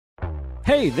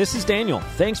Hey, this is Daniel.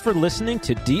 Thanks for listening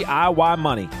to DIY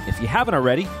Money. If you haven't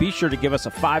already, be sure to give us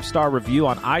a 5-star review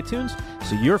on iTunes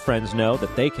so your friends know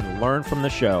that they can learn from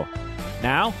the show.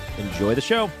 Now, enjoy the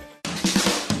show.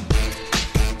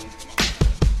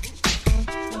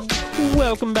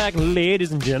 Welcome back,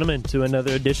 ladies and gentlemen, to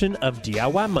another edition of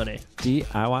DIY Money.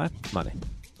 DIY Money.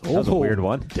 That was a weird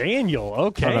one. Daniel,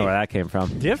 okay. I don't know where that came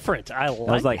from. Different. I like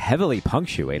That was like heavily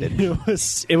punctuated.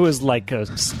 it was like a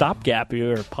stopgap. You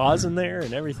were pausing there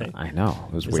and everything. I know.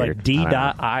 It was It's weird. like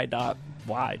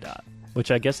D.I.Y.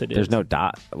 Which I guess it is. There's no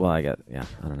dot. Well, I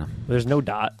don't know. There's no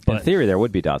dot. In But theory, there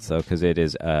would be dots, though, because it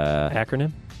is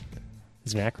acronym?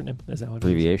 Is it an acronym? Is that what it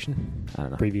is? abbreviation. I don't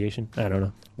know. Abbreviation? I don't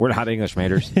know. We're not English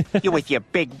majors. You with your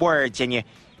big words and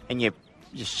your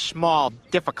small,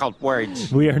 difficult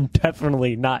words. We are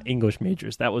definitely not English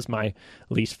majors. That was my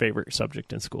least favorite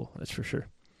subject in school. That's for sure.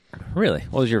 Really?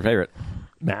 What was your favorite?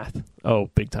 Math. Oh,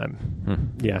 big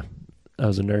time. Yeah. I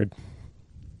was a nerd.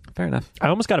 Fair enough. I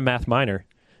almost got a math minor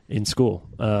in school.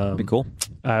 Be cool.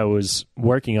 I was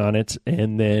working on it,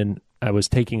 and then I was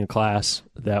taking a class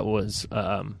that was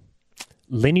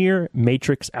linear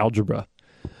matrix algebra.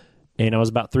 And I was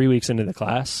about 3 weeks into the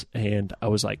class, and I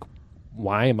was like,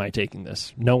 why am I taking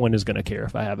this? No one is going to care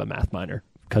if I have a math minor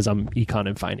because I'm econ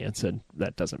and finance, and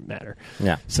that doesn't matter.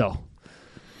 Yeah. So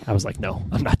I was like, no,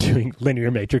 I'm not doing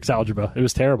linear matrix algebra. It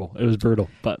was terrible. It was brutal.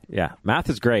 But Yeah. Math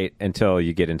is great until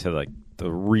you get into like the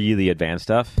really advanced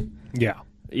stuff yeah.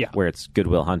 where it's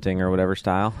Goodwill Hunting or whatever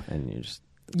style, and you just...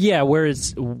 Yeah,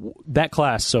 whereas that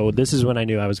class, so this is when I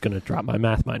knew I was going to drop my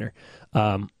math minor.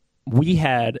 We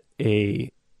had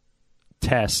a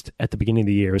test at the beginning of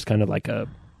the year. It was kind of like a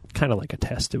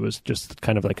test. It was just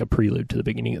kind of like a prelude to the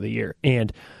beginning of the year.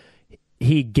 And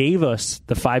he gave us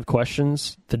the 5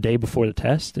 questions the day before the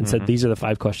test and said, these are the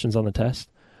 5 questions on the test.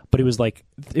 But it was like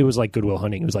Goodwill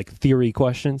Hunting. It was like theory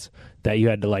questions that you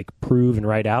had to like prove and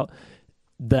write out.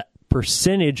 The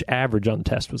percentage average on the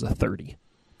test was a 30%.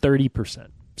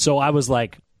 So I was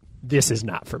like, this is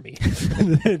not for me.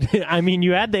 I mean,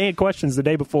 you had the questions the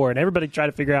day before, and everybody tried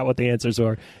to figure out what the answers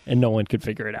were, and no one could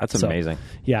figure it out. That's amazing.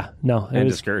 Yeah, no. And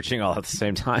discouraging all at the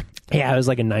same time. Yeah, it was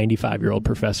like a 95-year-old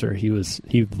professor. He was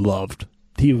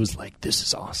like, this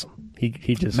is awesome. He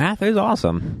just... Math is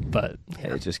awesome. But...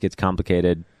 Yeah. It just gets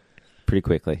complicated pretty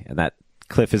quickly, and that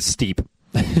cliff is steep.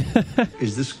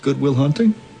 Is this Goodwill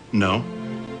Hunting? No.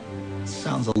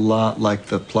 Sounds a lot like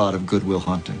the plot of Goodwill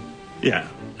Hunting. Yeah.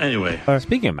 Anyway.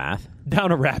 Speaking of math.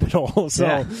 Down a rabbit hole. So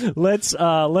Yeah.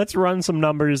 let's run some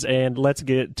numbers, and let's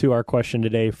get to our question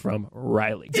today from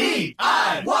Riley. DIY!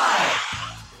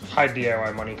 Hi,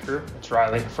 DIY Money Crew. It's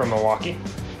Riley from Milwaukee.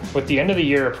 With the end of the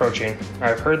year approaching,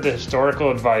 I've heard the historical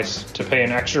advice to pay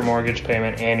an extra mortgage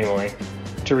payment annually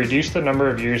to reduce the number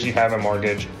of years you have a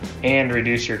mortgage and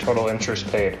reduce your total interest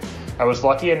paid. I was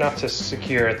lucky enough to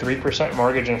secure a 3%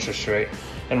 mortgage interest rate,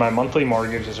 and my monthly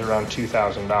mortgage is around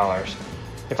 $2,000.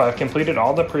 If I've completed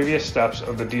all the previous steps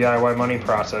of the DIY money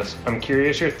process, I'm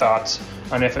curious your thoughts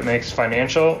on if it makes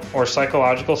financial or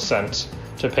psychological sense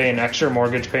to pay an extra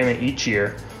mortgage payment each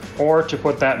year, or to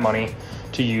put that money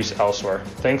to use elsewhere.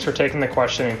 Thanks for taking the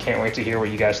question, and can't wait to hear what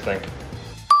you guys think.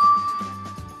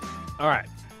 All right.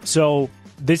 So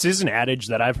this is an adage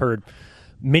that I've heard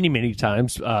many, many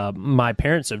times. My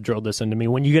parents have drilled this into me.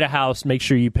 When you get a house, make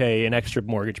sure you pay an extra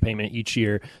mortgage payment each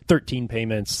year, 13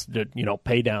 payments to,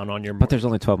 pay down on your mortgage. But there's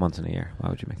only 12 months in a year.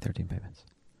 Why would you make 13 payments?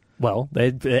 Well,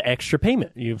 the extra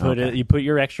payment. You put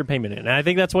your extra payment in. And I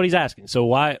think that's what he's asking. So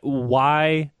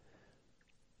why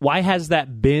has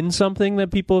that been something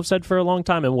that people have said for a long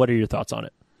time, and what are your thoughts on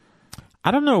it? I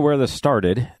don't know where this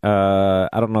started. I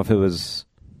don't know if it was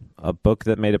a book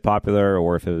that made it popular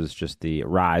or if it was just the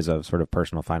rise of sort of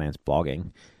personal finance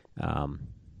blogging.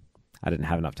 I didn't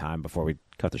have enough time before we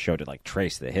cut the show to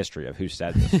trace the history of who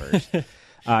said this first.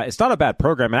 It's not a bad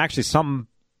program, and actually some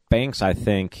banks, I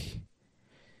think,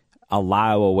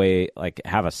 allow a way,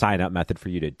 have a sign-up method for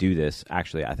you to do this.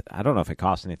 Actually, I don't know if it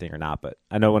costs anything or not, but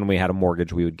I know when we had a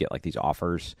mortgage, we would get these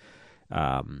offers.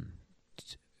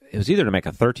 It was either to make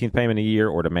a 13th payment a year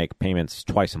or to make payments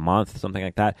twice a month, something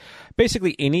like that.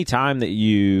 Basically, any time that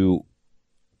you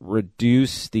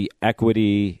reduce the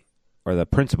equity, or the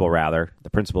principal rather, the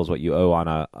principal is what you owe on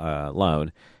a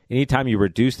loan. Anytime you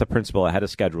reduce the principal ahead of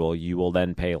schedule, you will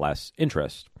then pay less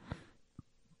interest.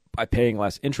 By paying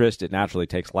less interest, it naturally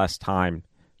takes less time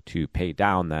to pay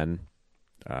down then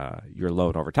your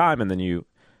loan over time, and then you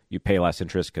pay less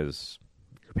interest because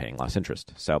you're paying less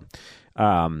interest.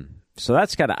 So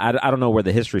that's kind of, I don't know where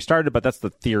the history started, but that's the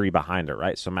theory behind it,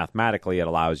 right? So mathematically, it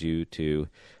allows you to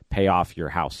pay off your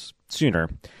house sooner.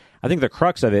 I think the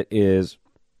crux of it is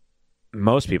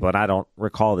most people, and I don't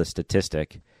recall the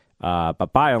statistic,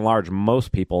 but by and large,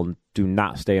 most people do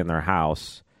not stay in their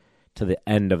house to the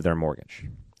end of their mortgage.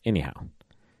 Anyhow,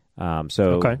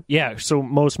 okay, yeah. So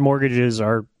most mortgages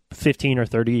are 15 or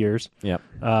 30 years. Yep.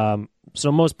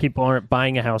 So most people aren't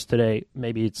buying a house today.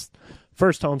 Maybe it's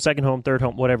first home, second home, third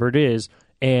home, whatever it is,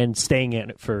 and staying in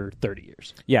it for 30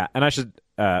 years. Yeah, and I should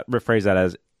rephrase that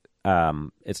as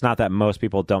it's not that most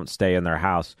people don't stay in their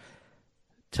house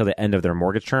till the end of their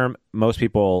mortgage term. Most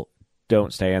people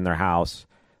don't stay in their house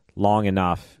long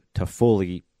enough to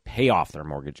fully pay off their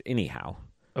mortgage anyhow.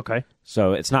 Okay.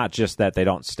 So it's not just that they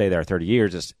don't stay there 30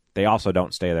 years. It's they also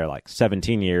don't stay there like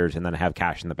 17 years and then have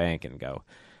cash in the bank and go,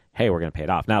 hey, we're going to pay it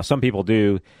off. Now, some people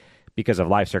do because of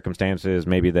life circumstances.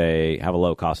 Maybe they have a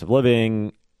low cost of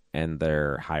living and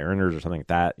they're high earners or something like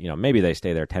that. You know, maybe they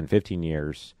stay there 10, 15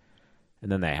 years and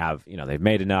then they have, you know, they've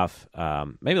made enough.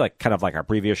 Maybe like kind of like our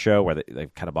previous show where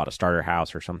they've kind of bought a starter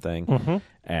house or something.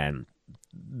 And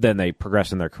then they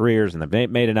progress in their careers and they've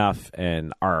made enough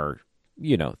and are,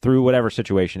 you know, through whatever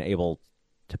situation able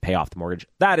to pay off the mortgage.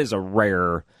 That is a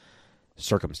rare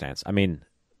circumstance. I mean,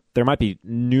 there might be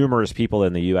numerous people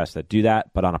in the U.S. that do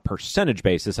that, but on a percentage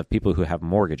basis of people who have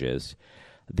mortgages,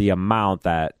 the amount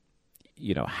that,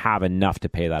 you know, have enough to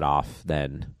pay that off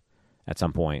then at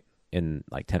some point in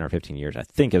like 10 or 15 years, I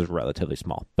think is relatively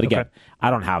small. But again, I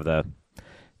don't have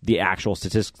the actual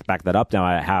statistics to back that up. Now,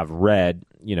 I have read,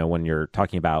 you know, when you're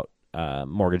talking about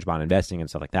mortgage bond investing and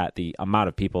stuff like that, the amount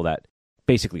of people that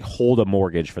basically hold a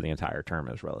mortgage for the entire term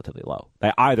is relatively low.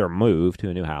 They either move to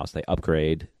a new house, they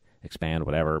upgrade, expand,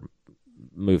 whatever,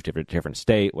 move to a different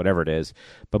state, whatever it is.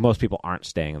 But most people aren't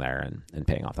staying there and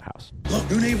paying off the house. Look,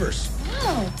 new neighbors.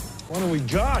 Wow. What do we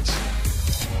got?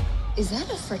 Is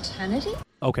that a fraternity?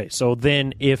 Okay, so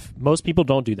then if most people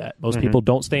don't do that, most people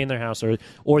don't stay in their house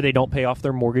or they don't pay off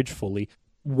their mortgage fully,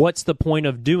 what's the point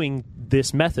of doing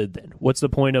this method then? What's the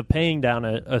point of paying down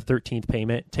a 13th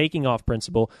payment, taking off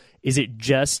principal? Is it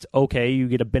just, okay, you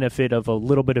get a benefit of a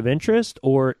little bit of interest,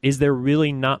 or is there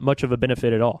really not much of a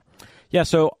benefit at all? Yeah,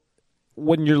 so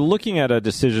when you're looking at a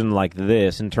decision like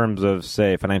this in terms of,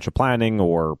 say, financial planning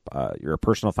or your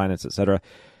personal finance, et cetera,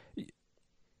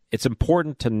 it's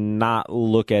important to not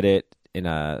look at it in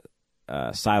a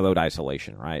siloed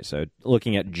isolation, right? So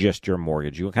looking at just your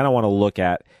mortgage, you kind of want to look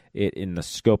at it in the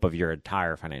scope of your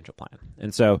entire financial plan.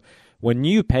 And so when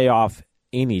you pay off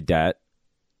any debt,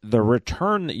 the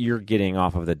return that you're getting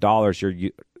off of the dollars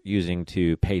you're using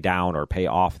to pay down or pay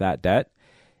off that debt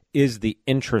is the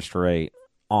interest rate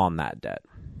on that debt.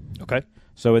 Okay.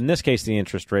 So in this case, the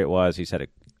interest rate was, he said,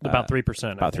 about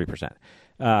 3%. About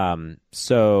 3%.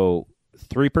 So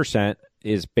 3%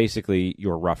 is basically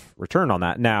your rough return on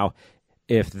that. Now,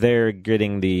 if they're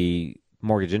getting the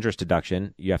mortgage interest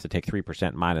deduction, you have to take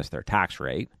 3% minus their tax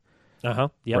rate.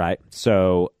 Yep. Right.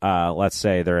 So let's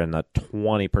say they're in the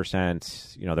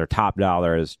 20%, you know, their top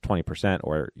dollar is 20%,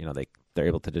 or, you know, they're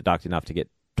able to deduct enough to get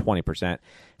 20%.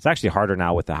 It's actually harder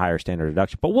now with the higher standard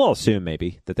deduction, but we'll assume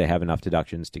maybe that they have enough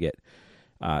deductions to get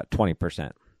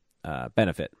 20%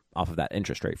 benefit off of that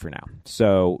interest rate for now.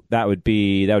 So that would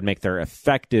make their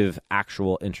effective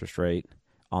actual interest rate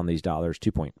on these dollars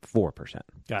 2.4%.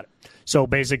 Got it. So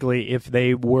basically, if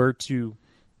they were to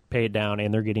pay it down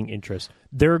and they're getting interest,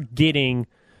 they're getting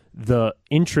the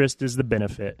interest is the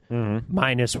benefit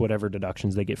minus whatever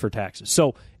deductions they get for taxes.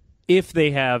 So if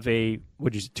they have a,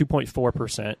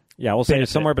 2.4%. Yeah, we'll say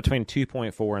somewhere between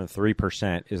 2.4 and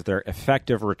 3% is their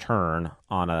effective return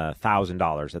on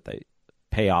 $1,000 that they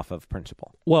pay off of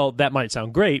principal. Well, that might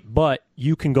sound great, but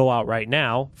you can go out right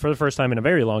now, for the first time in a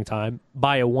very long time,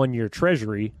 buy a 1-year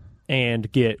treasury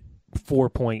and get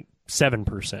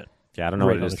 4.7%. Yeah, I don't know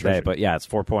what it is today, but yeah, it's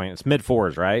it's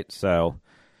mid-4s, right? So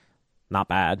not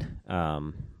bad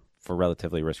for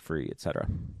relatively risk-free, et cetera.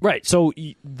 Right. So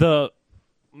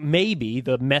maybe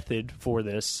the method for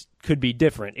this could be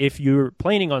different. If you're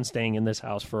planning on staying in this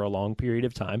house for a long period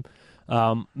of time,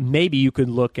 maybe you could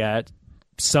look at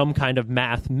some kind of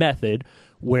math method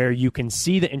where you can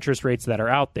see the interest rates that are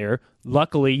out there.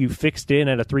 Luckily, you fixed in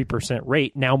at a 3%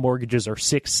 rate. Now mortgages are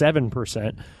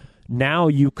 6-7%. Now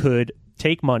you could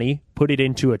take money, put it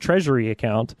into a treasury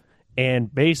account,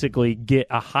 and basically get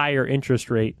a higher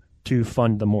interest rate to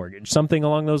fund the mortgage. Something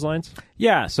along those lines?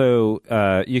 Yeah, so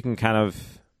you can kind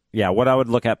of, what I would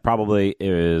look at probably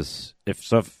is, if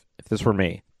this were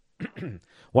me,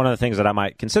 one of the things that I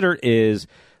might consider is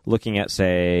looking at,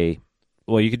 say,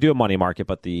 well, you could do a money market,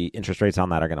 but the interest rates on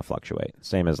that are going to fluctuate.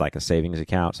 Same as like a savings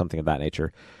account, something of that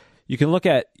nature. You can look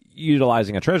at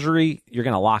utilizing a treasury. You're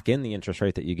going to lock in the interest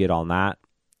rate that you get on that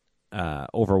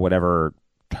over whatever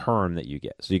term that you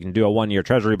get. So you can do a 1-year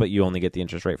treasury, but you only get the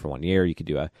interest rate for 1 year. You could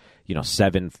do a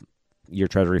 7-year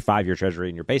treasury, 5-year treasury,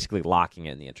 and you're basically locking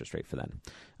in the interest rate for them.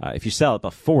 If you sell it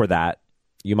before that,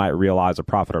 you might realize a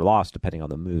profit or loss depending on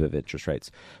the move of interest rates.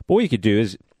 But what you could do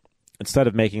is, instead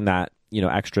of making that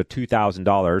extra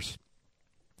 $2,000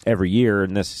 every year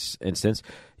in this instance,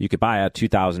 you could buy a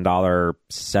 $2,000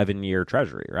 7-year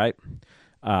treasury, right?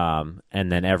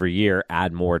 And then every year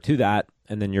add more to that,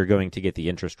 and then you're going to get the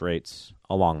interest rates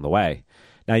along the way.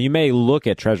 Now, you may look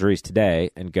at treasuries today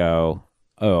and go,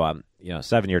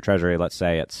 7-year treasury, let's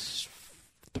say it's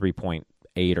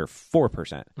 3.8 or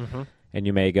 4%. Mm-hmm. And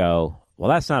you may go, well,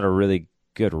 that's not a really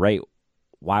good rate.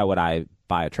 Why would I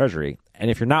buy a treasury? And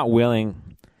if you're not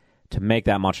willing to make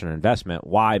that much an investment,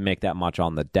 why make that much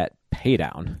on the debt pay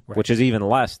down, right, which is even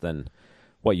less than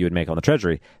what you would make on the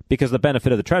treasury? Because the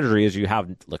benefit of the treasury is you have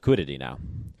liquidity now.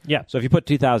 Yeah. So if you put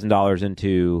 $2,000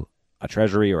 into a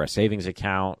treasury or a savings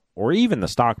account or even the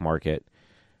stock market,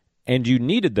 and you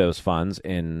needed those funds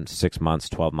in 6 months,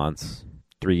 12 months,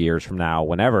 3 years from now,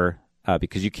 whenever,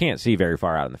 because you can't see very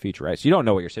far out in the future, right? So you don't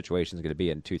know what your situation is going to be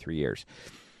in 2-3 years.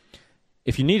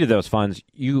 If you needed those funds,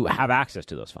 you have access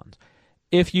to those funds.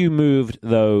 If you moved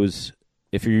those,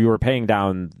 if you were paying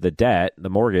down the debt, the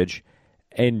mortgage,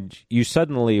 and you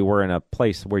suddenly were in a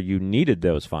place where you needed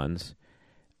those funds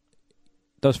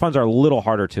are a little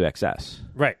harder to access.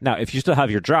 Right. Now, if you still have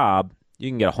your job,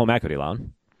 you can get a home equity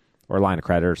loan or a line of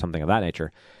credit or something of that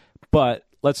nature. But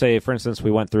let's say, for instance, we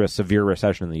went through a severe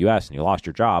recession in the U.S. and you lost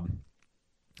your job.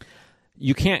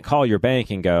 You can't call your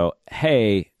bank and go,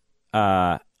 hey,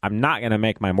 I'm not going to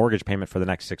make my mortgage payment for the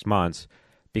next 6 months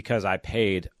because I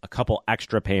paid a couple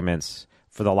extra payments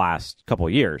for the last couple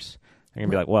of years. They're going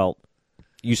to be like, well,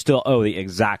 you still owe the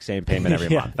exact same payment every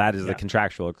month. That is the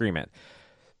contractual agreement.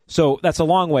 So that's a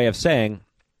long way of saying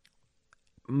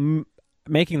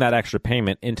making that extra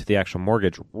payment into the actual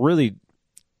mortgage really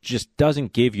just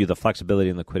doesn't give you the flexibility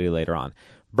and liquidity later on.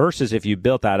 Versus if you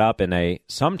built that up in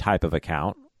some type of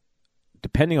account,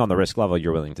 depending on the risk level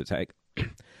you're willing to take,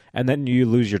 and then you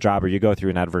lose your job or you go through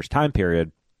an adverse time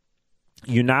period,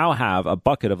 you now have a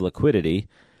bucket of liquidity.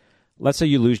 Let's say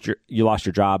you lost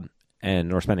your job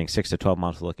and we're spending 6 to 12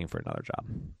 months looking for another job.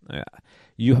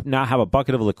 You now have a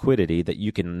bucket of liquidity that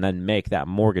you can then make that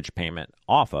mortgage payment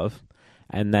off of.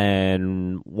 And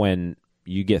then when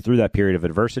you get through that period of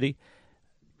adversity,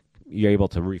 you're able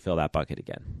to refill that bucket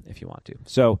again if you want to.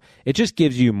 So it just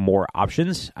gives you more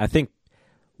options. I think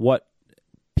what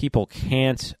people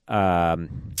can't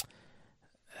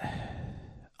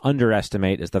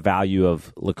underestimate is the value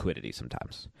of liquidity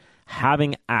sometimes.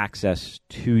 Having access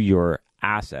to your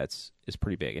assets is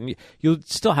pretty big. And you'll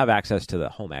still have access to the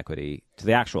home equity, to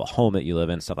the actual home that you live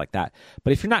in, stuff like that.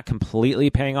 But if you're not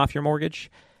completely paying off your mortgage,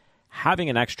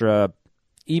 having an extra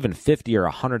even $50,000 or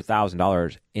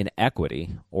 $100,000 in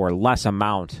equity or less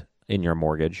amount in your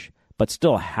mortgage, but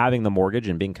still having the mortgage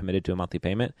and being committed to a monthly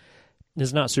payment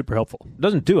is not super helpful.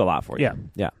 Doesn't do a lot for you.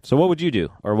 Yeah. So what would you do?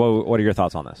 Or what are your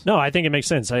thoughts on this? No, I think it makes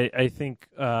sense. I think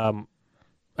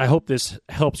I hope this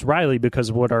helps Riley,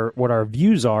 because what our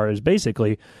views are is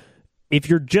basically, if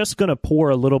you're just going to pour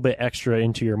a little bit extra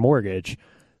into your mortgage,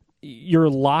 you're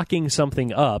locking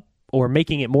something up or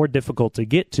making it more difficult to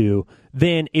get to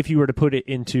than if you were to put it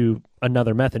into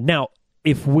another method. Now,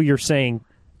 if we are saying,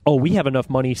 oh, we have enough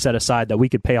money set aside that we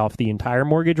could pay off the entire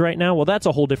mortgage right now, well, that's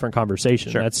a whole different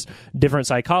conversation. Sure. That's different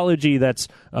psychology. That's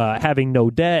having no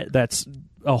debt. That's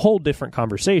a whole different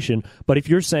conversation. But if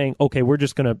you're saying, okay, we're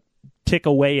just going to tick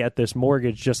away at this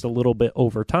mortgage just a little bit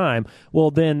over time, well,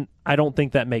 then I don't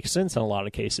think that makes sense in a lot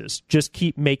of cases. Just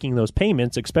keep making those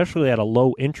payments, especially at a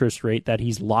low interest rate that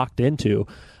he's locked into.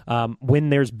 When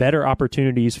there's better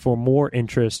opportunities for more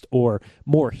interest or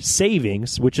more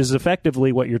savings, which is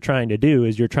effectively what you're trying to do,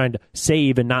 is you're trying to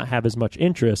save and not have as much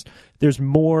interest, there's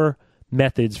more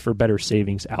methods for better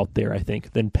savings out there, I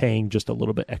think, than paying just a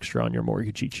little bit extra on your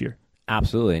mortgage each year.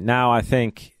 Absolutely. Now, I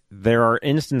think there are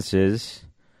instances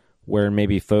where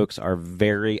maybe folks are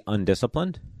very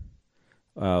undisciplined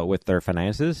with their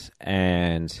finances.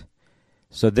 And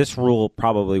so this rule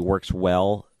probably works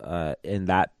well in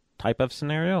that type of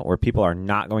scenario where people are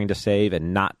not going to save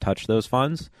and not touch those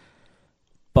funds.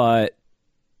 But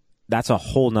that's a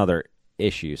whole nother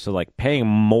issue. So like paying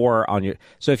more on your...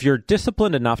 So if you're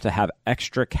disciplined enough to have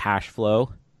extra cash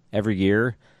flow every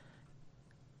year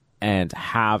and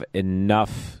have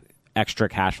enough extra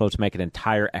cash flow to make an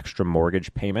entire extra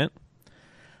mortgage payment,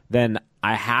 then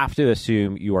I have to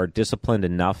assume you are disciplined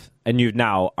enough, and you've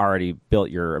now already built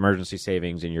your emergency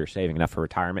savings and you're saving enough for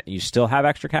retirement, and you still have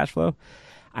extra cash flow.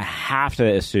 I have to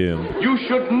assume... You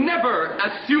should never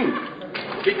assume,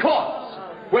 because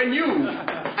when you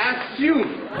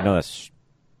assume. I know that's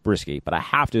risky, but I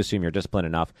have to assume you're disciplined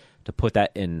enough to put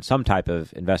that in some type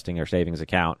of investing or savings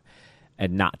account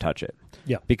and not touch it.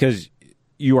 Yeah. Because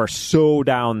you are so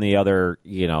down the other,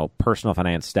 personal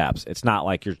finance steps. It's not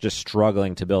like you're just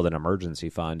struggling to build an emergency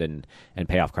fund and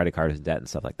pay off credit cards and debt and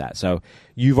stuff like that. So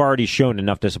you've already shown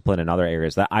enough discipline in other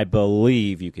areas that I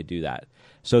believe you could do that.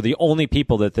 So the only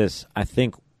people that this, I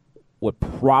think, would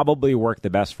probably work the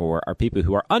best for are people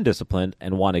who are undisciplined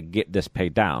and want to get this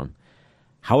paid down.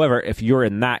 However, if you're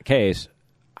in that case,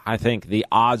 I think the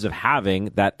odds of having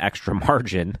that extra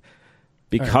margin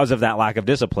because of that lack of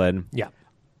discipline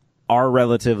are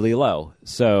relatively low.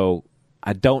 So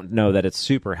I don't know that it's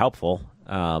super helpful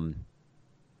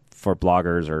for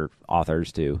bloggers or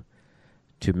authors to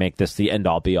make this the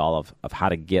end-all, be-all of how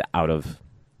to get out of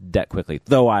debt quickly.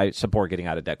 Though I support getting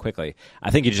out of debt quickly,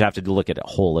 I think you just have to look at it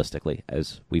holistically,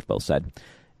 as we've both said,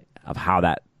 of how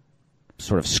that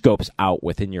sort of scopes out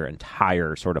within your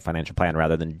entire sort of financial plan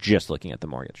rather than just looking at the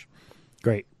mortgage.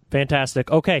 Great. Fantastic.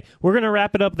 Okay, we're going to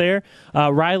wrap it up there.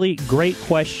 Riley, great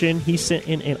question. He sent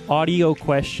in an audio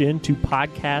question to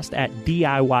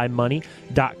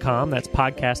podcast@DIYmoney.com. That's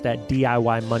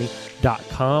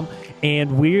podcast@DIYmoney.com.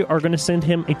 And we are going to send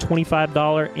him a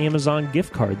 $25 Amazon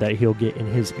gift card that he'll get in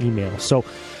his email. So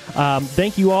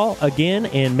thank you all again,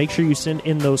 and make sure you send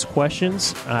in those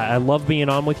questions. I love being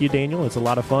on with you, Daniel. It's a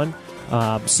lot of fun.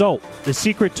 So the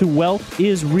secret to wealth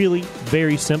is really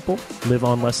very simple. Live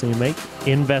on less than you make.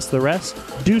 Invest the rest.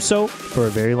 Do so for a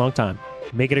very long time.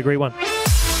 Make it a great one.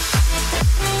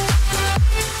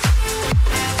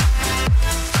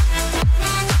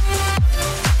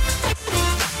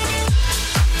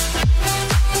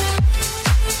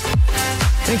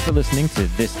 Thanks for listening to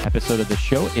this episode of the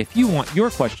show. If you want your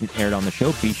question aired on the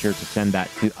show, be sure to send that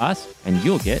to us, and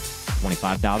you'll get a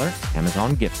 $25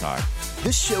 Amazon gift card.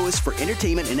 This show is for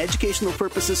entertainment and educational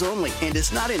purposes only and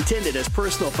is not intended as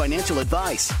personal financial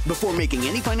advice. Before making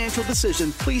any financial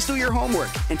decision, please do your homework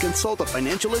and consult a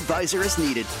financial advisor as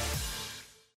needed.